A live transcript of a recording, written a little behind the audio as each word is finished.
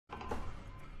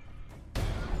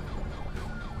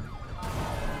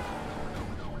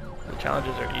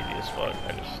challenges are easy as fuck.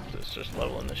 It's just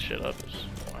leveling this shit up is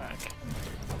whack.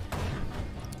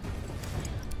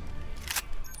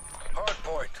 Hard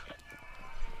point.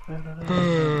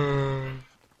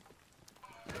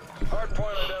 Hard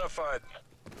point identified.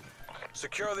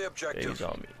 Secure the objective. He's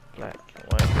on me. Black and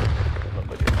white.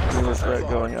 Where's that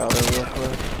going out there real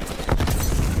quick?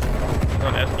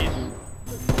 On Eskies.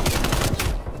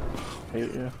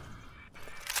 Hate you.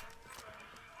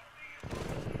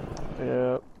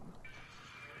 Yep.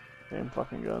 Same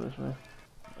fucking gun as me.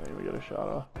 Hey, we got a shot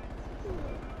off. I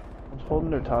was holding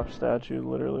their top statue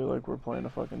literally like we're playing a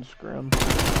fucking scrim.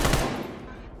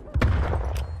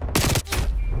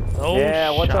 Oh, yeah,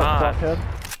 what's shot. up, fuckhead?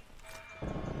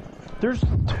 There's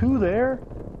two there?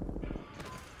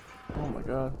 Oh my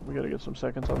god, we gotta get some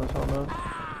seconds on this helmet.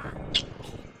 As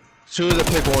soon as I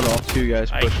pick one off, two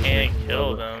guys I push can't me.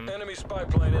 kill them. Enemy spy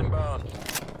plane inbound.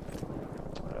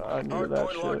 I knew Hard that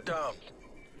point shit. locked down.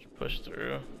 Just push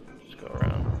through. Just go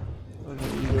around.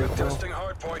 Testing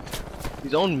hard point.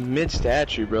 He's on mid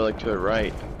statue, bro, like to the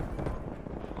right.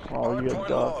 Oh, Hard you got point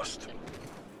ducked. lost.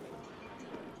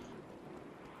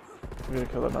 We gotta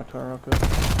kill that Nocturne real quick.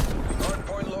 Hard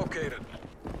point located.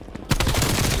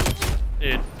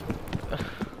 Dude.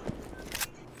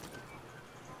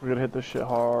 We're gonna hit this shit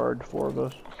hard, four of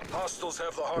us. Hostiles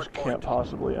have the This hard can't point.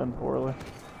 possibly end poorly.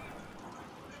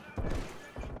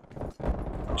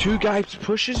 Two guys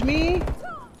pushes me?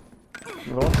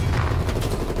 Really?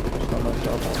 Just not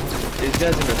myself. These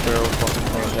guys in the feral fucking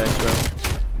contacts, bro.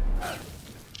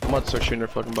 I'm about to start shooting their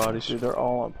fucking bodies. Dude, they're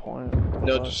all on point.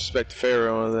 No disrespect to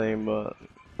Pharaoh or anything, but...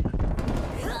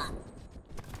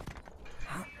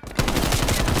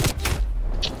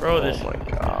 Bro, this Oh my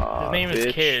god, his name is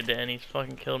bitch. Kid, and he's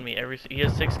fucking killed me he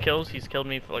has 6 kills. He's killed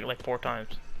me for like 4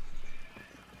 times.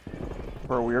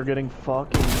 Bro, we are getting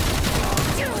fucking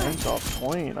ranked off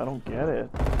point. I don't get it.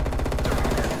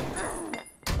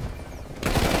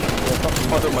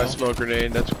 I'll throw my smoke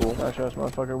grenade, that's cool. Nice ass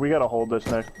motherfucker. We gotta hold this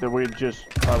next. We just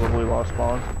probably lost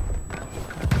spawn.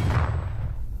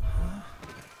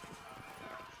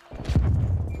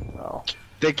 Oh.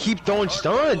 They keep throwing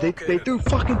stuns. They threw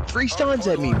fucking 3 stuns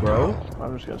at me, bro.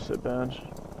 I'm just gonna sit bench.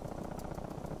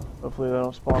 Hopefully they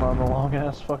don't spawn on the long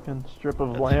ass fucking strip of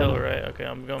That's land. hill, right? Okay,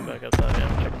 I'm going back outside. Yeah,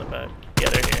 I'm checking the back. Yeah,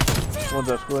 they're here. One's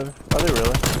escalated. Are they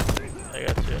really? I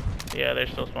got 2. Yeah, they're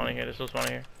still spawning here. They're still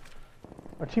spawning here.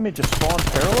 Our teammate just spawned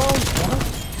parallel? What?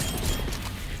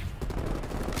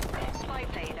 Spy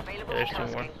plane available Yeah, there's for 2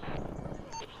 more. tasking.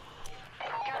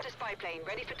 Counter spy plane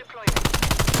ready for deployment.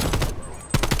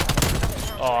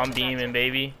 Oh, I'm beaming,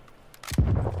 baby.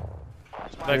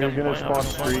 They're gonna spawn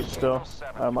street still.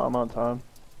 I'm on time.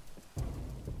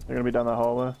 They're gonna be down that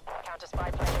hallway. Counter spy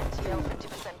plane MTL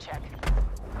 50% check.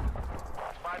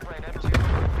 Spy plane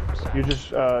MTL 50%. You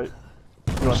just, you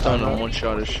want Stun stun on one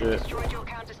shot of shit. Destroyed your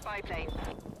counter spy plane.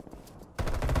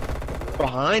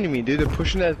 Behind me, dude. They're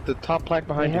pushing at the top plaque They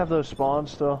behind have you. those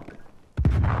spawns still.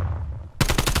 Spy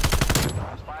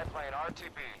plane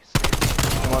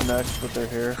RTB. I'm on next, but they're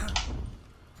here.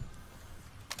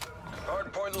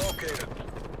 Hard point located.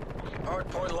 Hard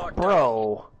point locked down.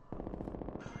 Bro!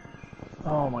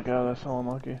 Oh my god, that's so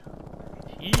unlucky.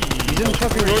 You didn't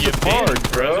fucking roll the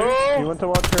card, bro. He went to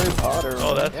watch Harry Potter.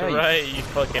 Oh, that's Yeah, you right, you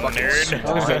fucking nerd.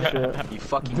 Oh, shit. You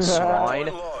fucking swine.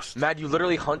 Lost. Matt, you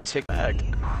literally hunt TikTok.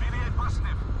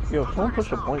 Yo, someone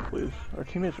push a point, please. Our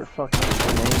teammates are fucking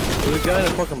insane. There's a guy in a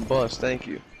fucking bus, thank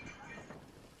you.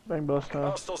 Bang bust now.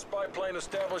 Hostile spy plane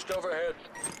established overhead.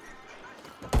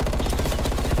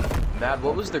 Matt,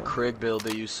 what was the Krig build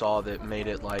that you saw that made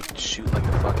it like shoot like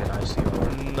a fucking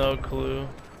IC-4? No clue.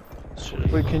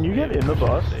 Should've Wait, can you get in the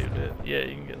bus? saved it. Yeah,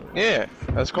 you can get in the bus. Yeah,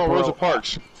 that's called Bro, Rosa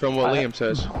Parks, from what Liam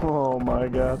says. Oh my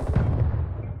god.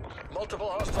 Multiple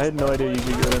hostile I had no idea you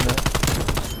could get in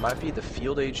there. Might be the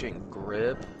field agent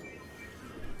grip.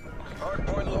 Hard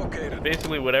point located.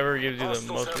 Basically, whatever gives you the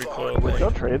most recoil. Did y'all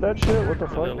trade that shit? What the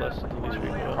The fuck? least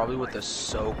recoil. Probably with the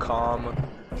SOCOM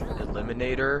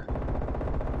Eliminator.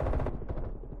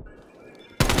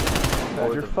 Guys,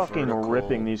 Or you're the fucking vertical.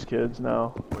 ripping these kids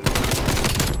now.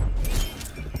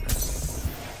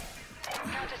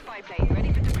 Counter spy plane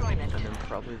ready for deployment. And then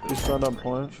probably the... You stunned on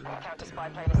point. Counter spy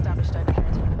plane established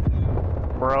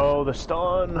overhead. Bro, the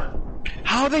stun.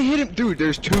 How they hit him? Dude,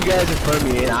 there's 2 guys in front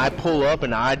of me and I pull up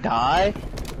and I die?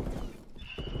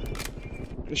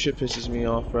 This shit pisses me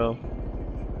off, bro.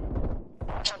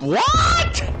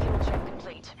 What? Fuel check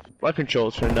complete. My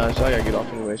control's turned down, so I gotta get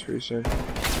off anyways pretty soon.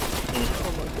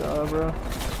 Oh my god, bro.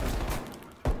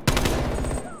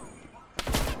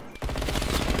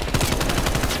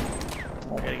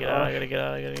 I gotta get out, I gotta get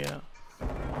out, I gotta get out.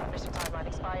 established. Timeline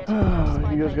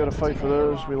expired. You guys gotta fight for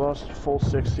those. We lost full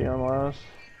 60 on last.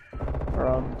 Or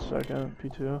on second,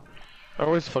 P2. Oh,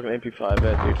 where's the fucking MP5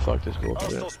 at, dude? Fuck this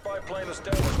bullshit. Hostile spy plane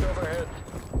established overhead.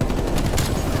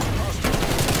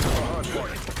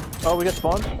 Oh, we got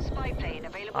spawned? Spy plane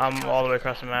available. I'm all the way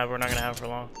across the map. We're not gonna have it for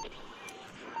long.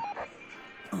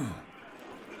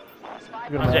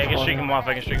 We got a I match can spawn streak here. him off.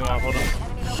 I can streak him off. Hold on.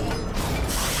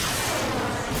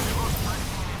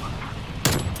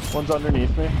 One's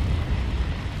underneath me.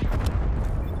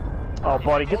 Oh,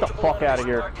 buddy, get the fuck out of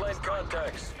here. Good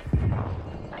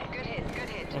hit, good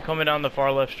hit. I'm coming down the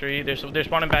far left street. They're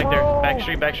spawning back there. Back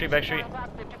street, back street, back street.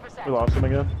 50%. We lost him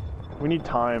again. We need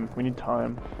time. We need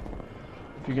time.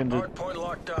 If you can just Hardpoint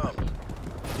locked down.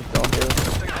 don't do it.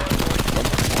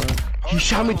 He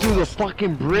shot me through the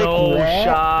fucking brick No wall.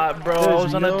 shot, bro. I There's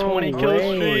was on a no 20 kill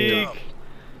way. streak.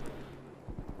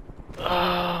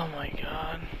 Oh my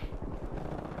god.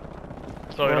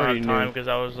 So we don't Already have time knew. because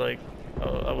I was like,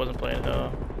 oh, I wasn't playing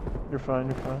it. You're fine,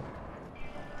 you're fine.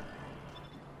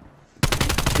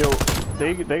 Yo,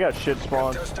 they got shit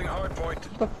spawned. Testing hardpoint.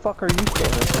 What the fuck are you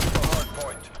still hitting?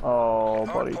 Hardpoint. Oh,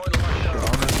 buddy. Hardpoint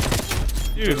locked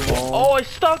down. Dude, Good ball. oh, I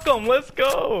stuck him. Let's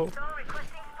go.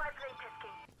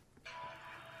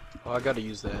 Oh, I gotta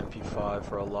use the MP5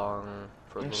 for a little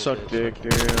Suck bit. dick,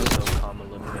 dude. So calm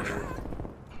eliminator.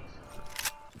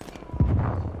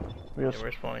 We got Yeah,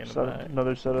 we're spawning in the set, back.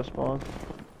 another set of spawns.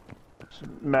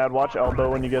 Mad, watch elbow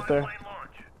when you get there.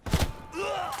 There's a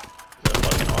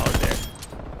fucking hog there.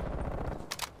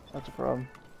 That's a problem.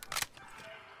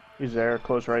 He's there,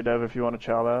 close right, Dev, if you want to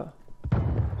chow that.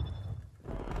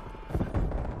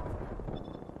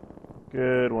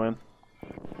 Good win.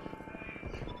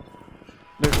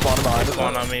 They're spawning behind us.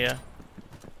 Spawn on me, yeah.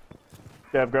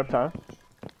 Dev, grab time.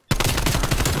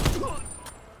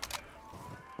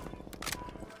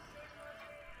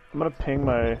 I'm gonna ping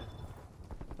my...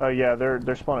 Oh yeah, they're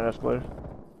spawning escalators.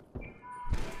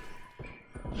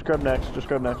 Just grab next, just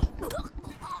grab next.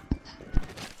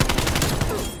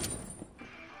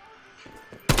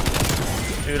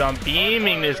 Dude, I'm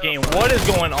beaming this game. What is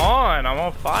going on? I'm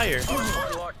on fire.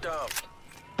 Hardpoint locked down.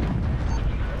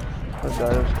 That guy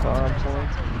is calm, someone.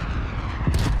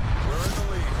 We're in the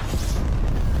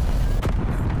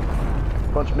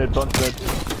lead. Bunch mid, bunch mid.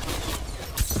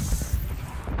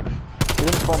 He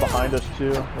didn't spawn behind us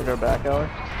too, like our back alley.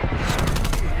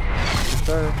 Yes,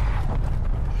 sir.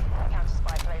 Counter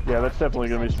spy plane. Yeah, that's definitely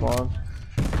gonna be spawned.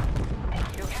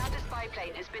 Your counter spy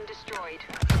plane has been destroyed.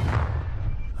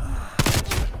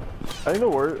 I think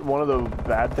one of the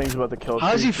bad things about the kill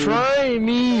How's he streak, dude, frying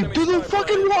me? Through the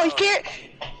fucking wall, he can't!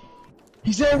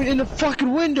 He's there in the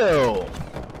fucking window!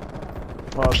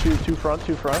 two front.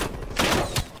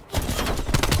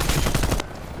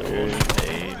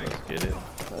 Hey, let's get it.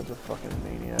 That's a fucking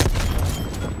maniac.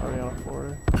 Already on a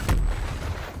 40.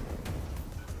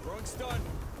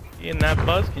 You in that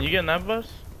bus? Can you get in that bus?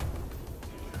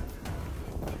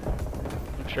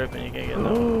 I'm tripping, you can't get in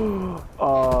that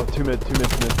one. Two mid. Two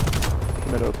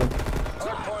mid open.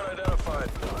 Hardpoint identified.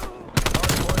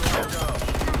 Hardpoint locked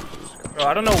down. Bro,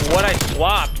 I don't know what I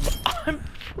swapped, but I'm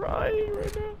trying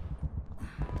right now.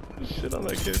 Shit on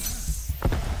that kid.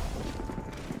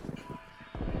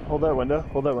 Hold that window.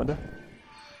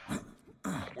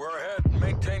 We're ahead.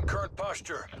 Maintain current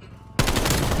posture. Spy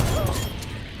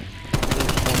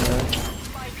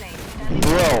plane standing.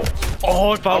 Bro,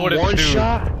 Oh, if I a would have one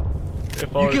shot?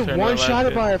 If I You would've get turned one that last shotted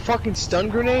hit. by a fucking stun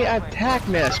grenade? I have tac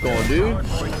mask on, dude.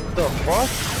 The fuck?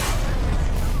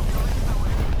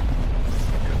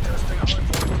 Testing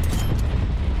hardpoint.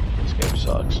 This game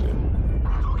sucks, dude.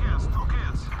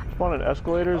 Spawn at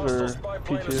escalators or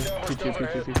P2?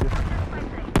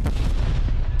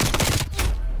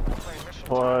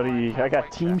 Buddy, I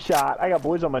got team shot. I got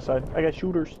boys on my side. I got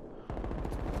shooters.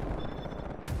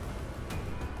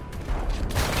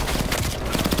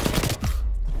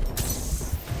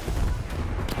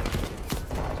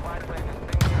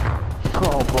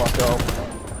 Oh, bucko.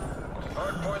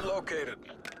 Hardpoint located.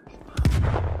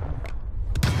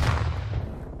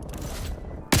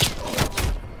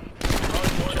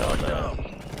 Hardpoint locked down.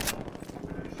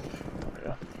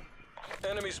 Yeah.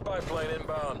 Enemy spy plane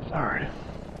inbound. Alright.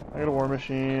 I got a war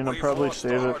machine. I'll We've probably lost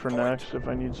save the it for hard point. next if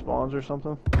I need spawns or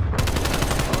something.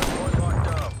 Hardpoint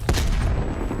locked down.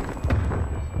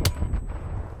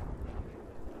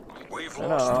 We've No,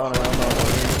 lost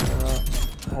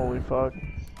the Holy fuck.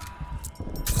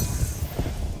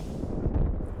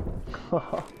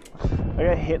 I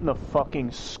got hit in the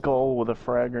fucking skull with a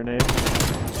frag grenade.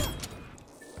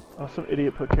 Oh, some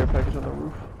idiot put care package on the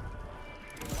roof.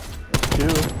 That's two.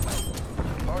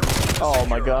 hardpoint is Oh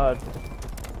my secure. god.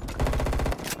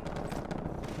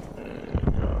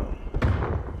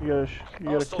 You gotta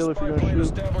Hostile kill if spy you're plane gonna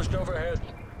shoot. established overhead.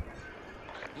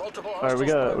 Multiple Alright, we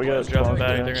gotta hostile spy drop Drop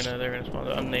back. back. Yeah. They're gonna spawn.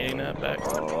 I'm nading that back.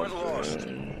 Hard point lost.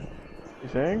 You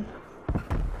think?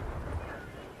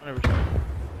 100%.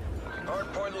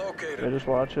 Hard point Yeah, located. just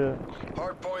watch it.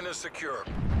 Hard point is secure.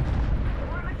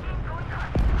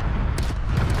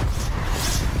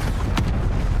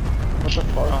 What the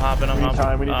fuck? I'm hopping. We need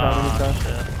time.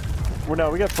 Ah,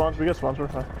 shit. We got spawns. We're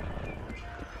fine.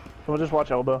 Someone just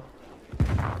watch elbow.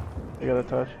 You gotta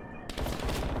touch.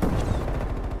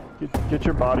 Get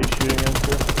your body shooting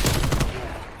into.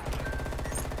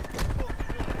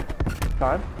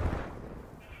 Time.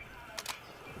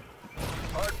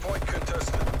 Hard point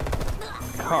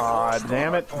contested. God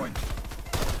damn it. Point.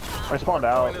 I spawned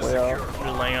out. Way out.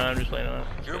 I'm just laying on it.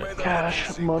 You made the Cash,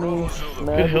 easy. money, Follow suit.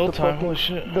 mad Good with hill the time. fucking- Holy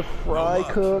shit. The fry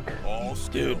cook.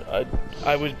 Dude,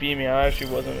 I was beaming. I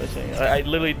actually wasn't missing. I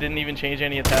literally didn't even change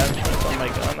any attachments on my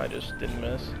gun. I just didn't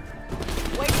miss.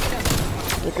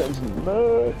 That gun's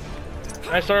nuts.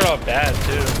 I started off bad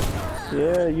too.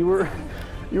 Yeah, you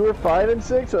were 5 and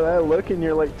 6, so that look, and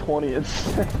you're like 20 and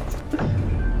 6.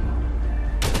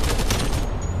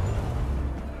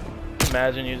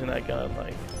 Imagine using that gun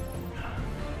like.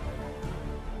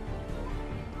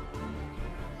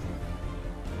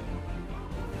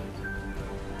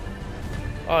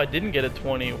 Oh, I didn't get a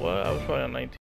 20. What? I was probably on 19.